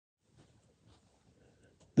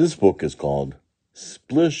This book is called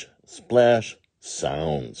Splish-Splash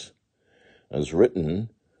Sounds. It was written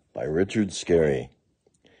by Richard Scarry,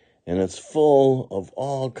 and it's full of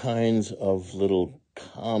all kinds of little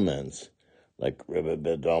comments, like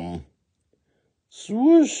ribbit-bit-dum,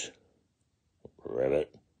 swoosh,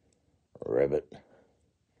 ribbit, ribbit,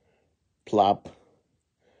 plop,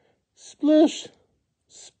 splish,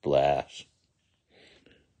 splash.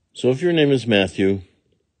 So if your name is Matthew,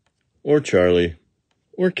 or Charlie,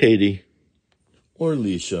 or Katie, or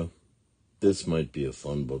Alicia, this might be a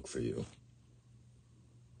fun book for you.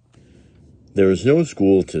 There is no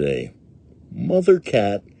school today. Mother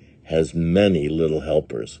Cat has many little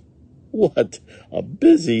helpers. What a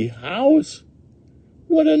busy house!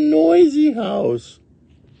 What a noisy house!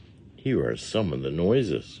 Here are some of the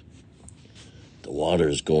noises. The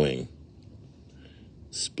water's going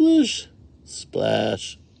splish,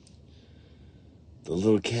 splash. The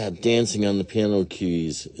little cat dancing on the piano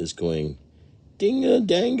keys is going dinga,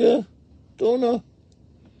 danga, dona.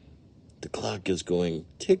 The clock is going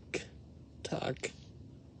tick, tock.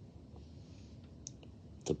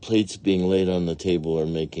 The plates being laid on the table are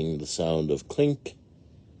making the sound of clink,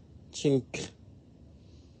 chink.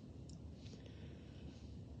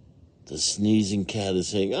 The sneezing cat is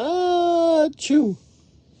saying, ah, chew.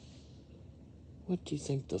 What do you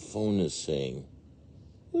think the phone is saying?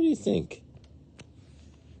 What do you think?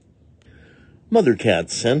 Mother Cat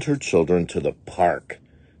sent her children to the park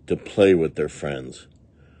to play with their friends.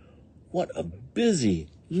 What a busy,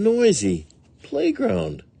 noisy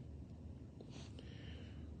playground.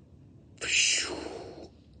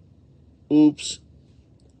 Oops.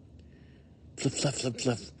 Flip, flap, flip,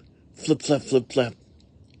 flap. Flip, flap, flip, flap.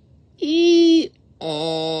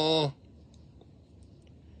 Aw.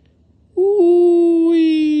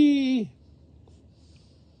 Ooh-wee.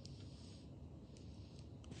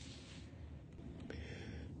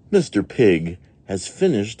 Mr. Pig has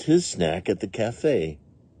finished his snack at the cafe.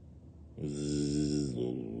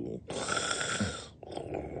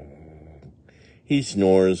 He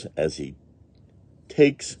snores as he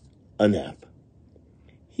takes a nap.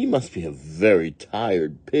 He must be a very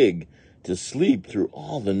tired pig to sleep through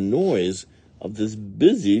all the noise of this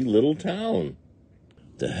busy little town.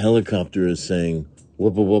 The helicopter is saying,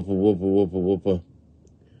 whoopa, whoopa, whoopa, whoopa, whoopa.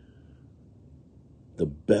 The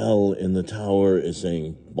bell in the tower is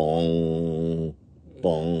saying, bong,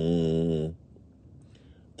 bong.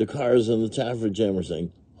 The cars in the traffic jam are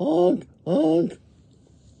saying, honk, honk.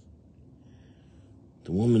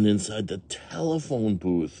 The woman inside the telephone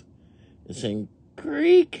booth is saying,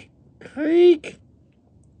 creak, creak.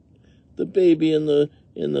 The baby in the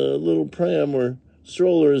little pram or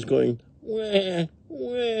stroller is going, wah,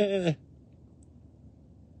 wah.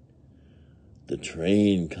 The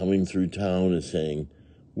train coming through town is saying,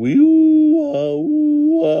 wee-oo-wah,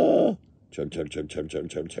 woo-wah. Chug, chug, chug, chug, chug,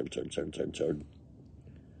 chug, chug, chug, chug, chug, chug.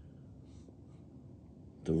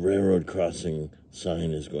 The railroad crossing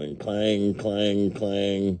sign is going clang, clang,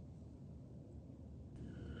 clang.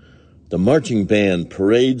 The marching band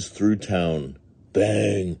parades through town.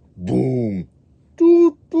 Bang, boom,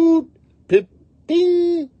 toot, toot, pip,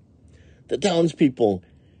 ping. The townspeople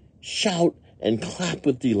shout and clap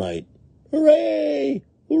with delight. Hooray!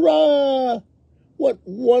 Hurrah! What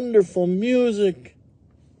wonderful music!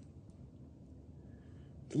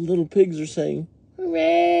 The little pigs are saying,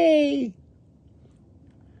 hooray!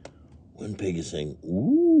 One pig is saying,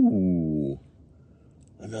 ooh.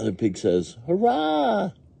 Another pig says,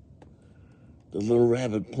 hurrah! The little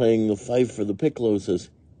rabbit playing the fife for the piccolo says,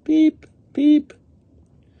 peep, peep.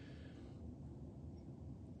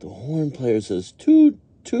 The horn player says, toot,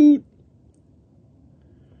 toot.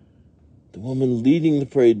 The woman leading the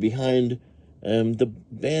parade behind the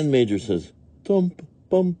band major says, thump,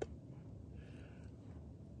 bump.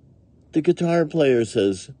 The guitar player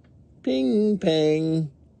says, ping,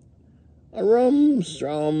 pang, a-rum,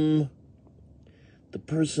 strum. The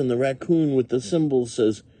person, the raccoon with the cymbals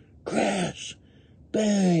says, crash,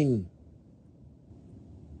 bang.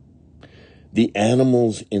 The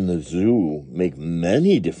animals in the zoo make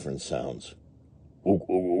many different sounds. Og,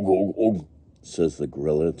 og, og, og, says the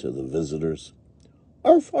gorilla to the visitors.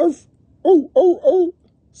 Arf, arf, oh, oh, oh,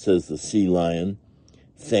 says the sea lion,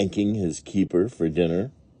 thanking his keeper for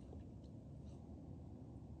dinner.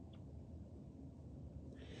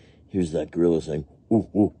 Here's that gorilla saying, ooh,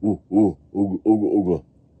 ooh, ooh, ooh, ooga, ooga, ooga.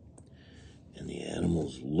 And the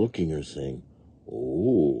animals looking are saying,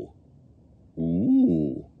 oh,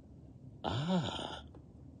 ooh, ah.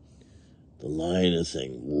 The lion is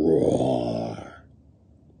saying, roar.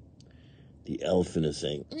 The elephant is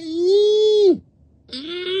saying,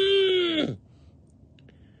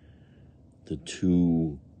 The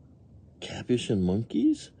two Capuchin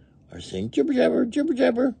monkeys are saying jibber jabber, jibber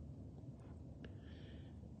jabber.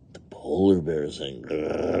 The polar bear is saying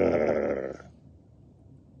grrr.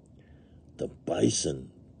 The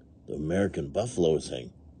bison, the American buffalo, is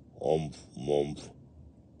saying umph, mumph.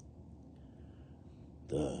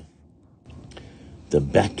 The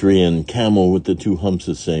Bactrian camel with the two humps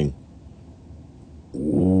is saying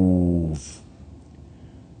oof.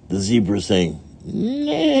 The zebra is saying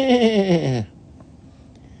nah.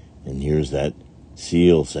 And here's that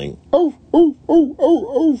seal saying oof, oof, oof,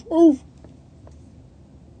 oof, oof, oof.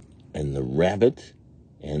 And the rabbit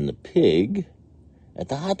and the pig at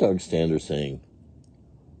the hot dog stand are saying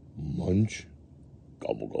munch,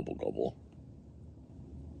 gobble, gobble, gobble.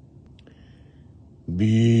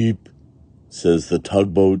 Beep, says the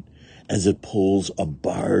tugboat as it pulls a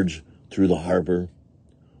barge through the harbor.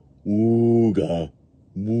 Ooga,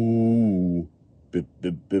 woo, bip,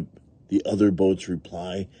 bip, bip. The other boats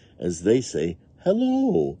reply as they say,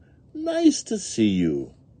 hello, nice to see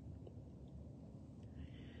you.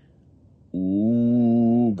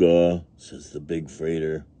 Ooga, says the big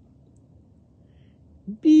freighter.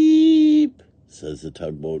 Beep, says the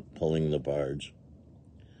tugboat pulling the barge.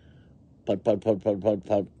 Put, put, put, put, put,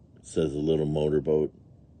 put, says the little motorboat.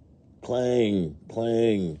 Clang,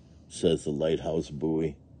 clang, says the lighthouse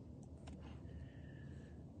buoy.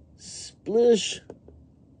 Splish,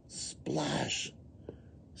 splash,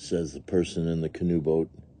 says the person in the canoe boat.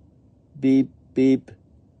 Beep, beep.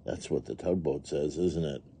 That's what the tugboat says, isn't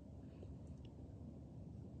it?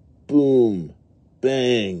 Boom,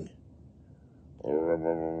 bang,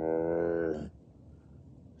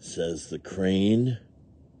 says the crane.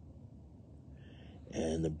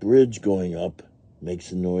 And the bridge going up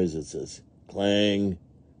makes a noise that says clang,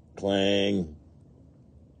 clang.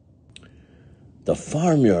 The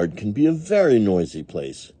farmyard can be a very noisy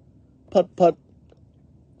place. Put, put,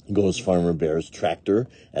 goes Farmer Bear's tractor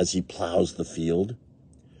as he plows the field.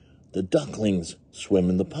 The ducklings swim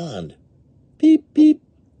in the pond. Peep, peep,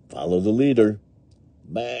 follow the leader.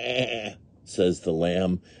 Bah, says the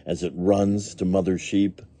lamb as it runs to mother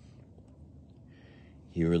sheep.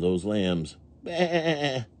 Here are those lambs.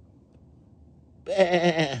 Bah,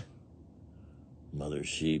 bah. Mother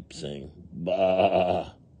sheep saying,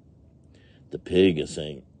 bah. The pig is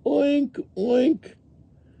saying, oink, oink.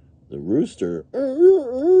 The rooster,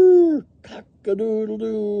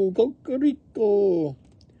 cock-a-doodle-doo, cocorico.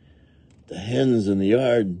 The hens in the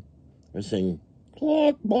yard are saying,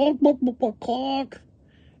 clock, clock, clock, clock, clock.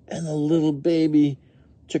 And the little baby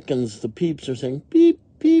chickens, the peeps, are saying, peep,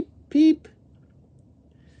 peep, peep.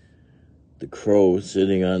 The crow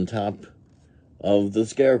sitting on top of the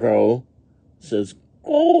scarecrow says,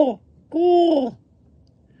 caw, caw.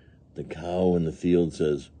 The cow in the field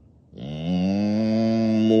says, moo.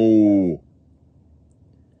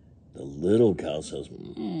 The little cow says,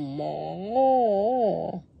 moo.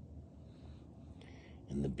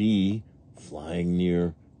 And the bee flying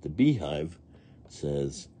near the beehive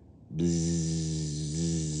says, bzzz.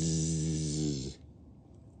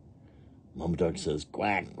 Mama duck says,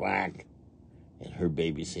 quack, quack. And her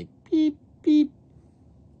babies say, beep, beep.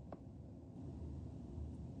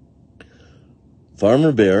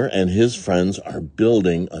 Farmer Bear and his friends are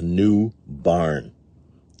building a new barn.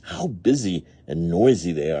 How busy and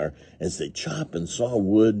noisy they are as they chop and saw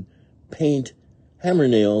wood, paint, hammer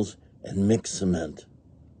nails, and mix cement.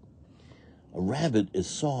 A rabbit is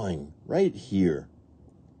sawing right here.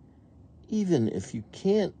 Even if you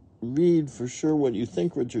can't read for sure what you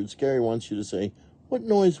think Richard Scarry wants you to say, what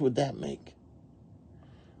noise would that make?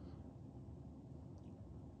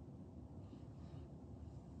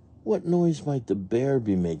 What noise might the bear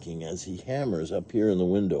be making as he hammers up here in the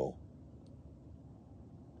window?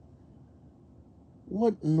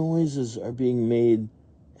 What noises are being made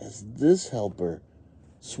as this helper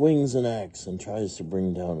swings an axe and tries to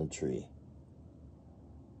bring down a tree?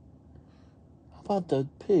 How about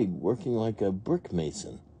that pig working like a brick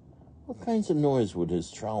mason? What kinds of noise would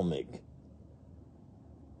his trowel make?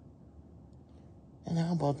 And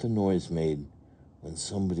how about the noise made when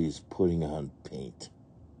somebody's putting on paint?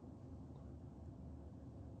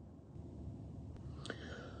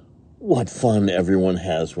 What fun everyone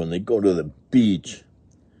has when they go to the beach.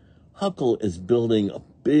 Huckle is building a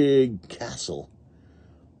big castle.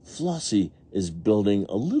 Flossie is building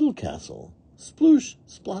a little castle. Sploosh,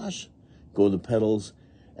 splash, go the pedals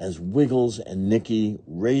as Wiggles and Nicky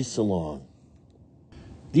race along.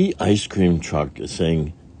 The ice cream truck is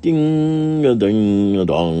saying ding-a-ding-a-dong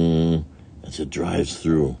as it drives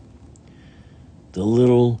through. The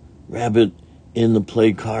little rabbit in the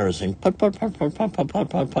play car is saying put, put, put, put, put, put, put,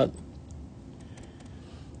 put, put.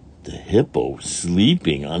 The hippo,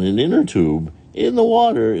 sleeping on an inner tube in the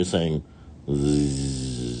water, is saying,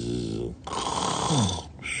 zzz.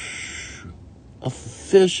 A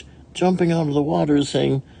fish jumping out of the water is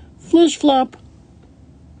saying, flish flop.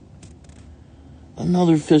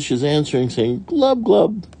 Another fish is answering, saying, glub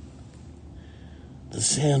glub. The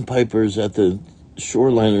sandpipers at the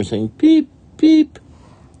shoreline are saying, peep peep.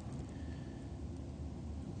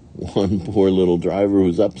 One poor little driver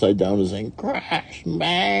who's upside down is saying, crash,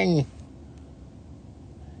 bang.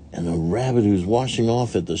 And a rabbit who's washing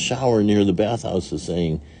off at the shower near the bathhouse is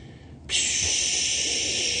saying,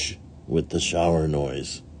 pshh, with the shower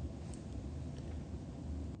noise.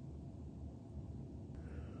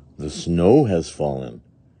 The snow has fallen.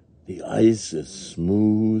 The ice is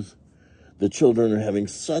smooth. The children are having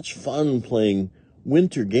such fun playing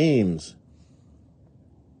winter games.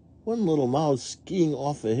 One little mouse skiing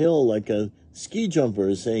off a hill like a ski jumper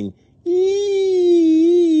is saying, eek.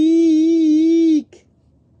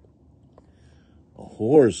 A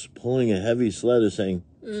horse pulling a heavy sled is saying,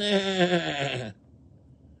 nah. A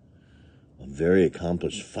very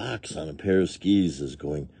accomplished fox on a pair of skis is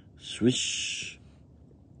going, swish.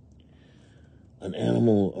 An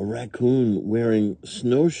animal, a raccoon wearing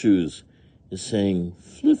snowshoes, is saying,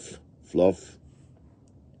 fliff, fluff.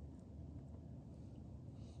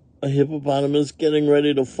 A hippopotamus getting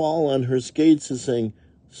ready to fall on her skates is saying,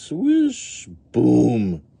 swish,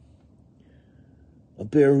 boom. A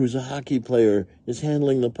bear who's a hockey player is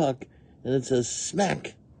handling the puck, and it says,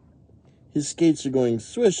 smack. His skates are going,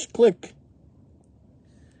 swish, click.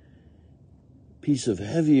 Piece of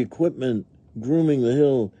heavy equipment grooming the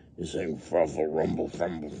hill is saying, fruffle, rumble,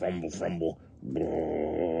 frumble, frumble, frumble.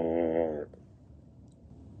 Brrr.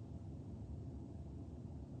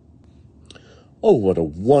 Oh, what a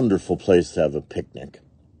wonderful place to have a picnic.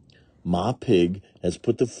 Ma Pig has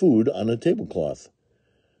put the food on a tablecloth.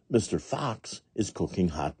 Mr. Fox is cooking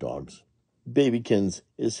hot dogs. Babykins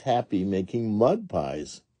is happy making mud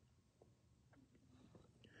pies.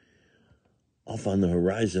 Off on the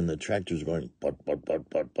horizon, the tractor's going, putt, putt, putt,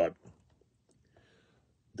 putt, putt.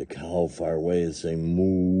 The cow far away is saying,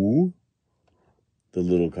 moo. The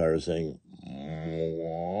little car is saying,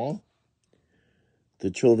 moo. The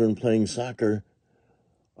children playing soccer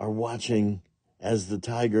are watching as the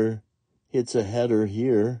tiger hits a header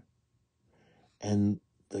here, and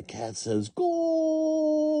the cat says,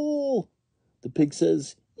 goal! The pig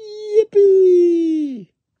says, yippee!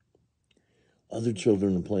 Other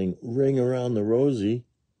children are playing Ring Around the Rosie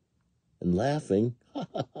and laughing.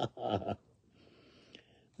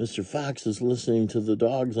 Mr. Fox is listening to the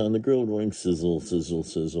dogs on the grill going, sizzle, sizzle,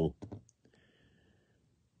 sizzle.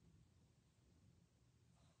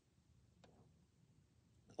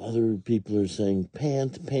 Other people are saying,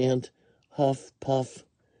 pant, pant, huff, puff,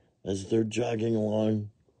 as they're jogging along,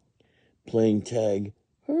 playing tag.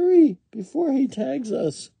 Hurry, before he tags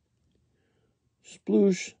us.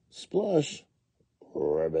 Sploosh, splash,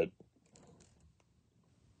 rabbit.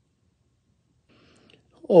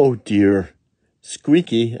 Oh dear,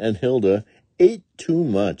 Squeaky and Hilda ate too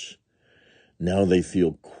much. Now they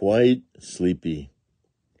feel quite sleepy.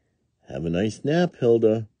 Have a nice nap,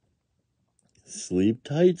 Hilda. Sleep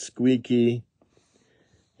tight, Squeaky.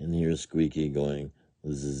 And here's Squeaky going,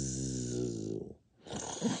 zzz,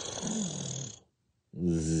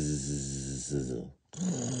 zzz.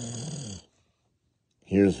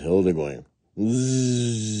 Here's Hilda going,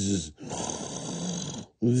 zzz,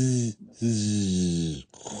 zzz, zzz.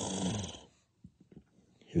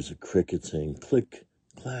 Here's a cricket saying, click,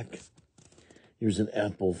 clack. Here's an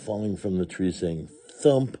apple falling from the tree saying,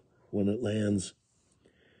 thump when it lands.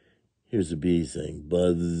 Here's a bee saying,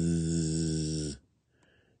 buzz.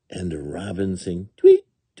 And a robin saying, tweet,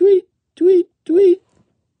 tweet, tweet, tweet.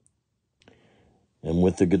 And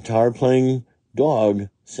with the guitar playing dog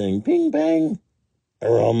saying, ping, bang,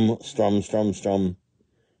 strum, strum, strum.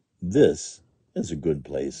 This is a good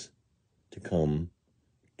place to come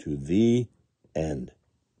to the end.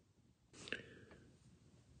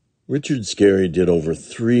 Richard Scarry did over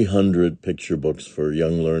 300 picture books for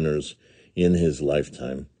young learners in his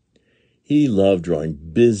lifetime. He loved drawing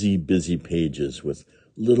busy, busy pages with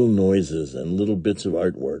little noises and little bits of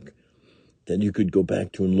artwork that you could go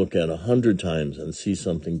back to and look at 100 times and see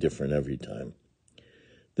something different every time.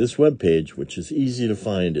 This webpage, which is easy to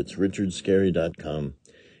find, it's richardscarry.com,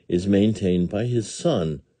 is maintained by his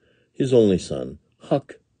son, his only son,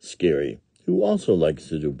 Huck Scarry, who also likes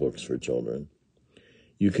to do books for children.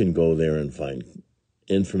 You can go there and find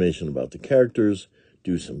information about the characters,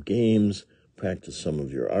 do some games, practice some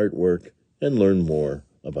of your artwork, and learn more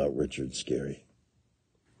about Richard Scarry.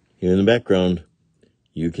 Here in the background,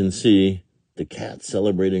 you can see the cat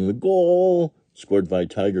celebrating the goal scored by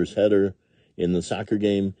Tiger's header in the soccer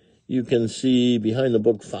game. You can see behind the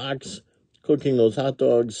book Fox cooking those hot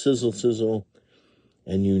dogs, sizzle, sizzle.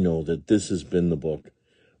 And you know that this has been the book,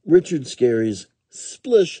 Richard Scarry's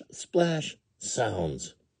Splish-Splash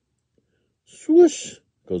Sounds. Swoosh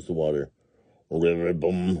goes the water. Ribbit,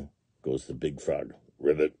 boom, goes the big frog.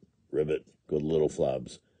 Ribbit, ribbit, go the little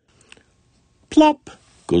flobs. Plop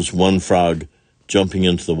goes one frog jumping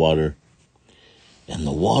into the water. And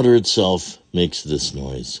the water itself makes this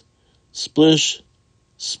noise. Splish,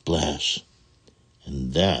 splash.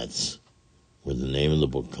 And that's where the name of the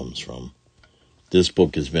book comes from. This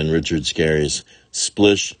book has been Richard Scarry's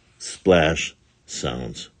Splish-Splash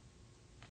Sounds.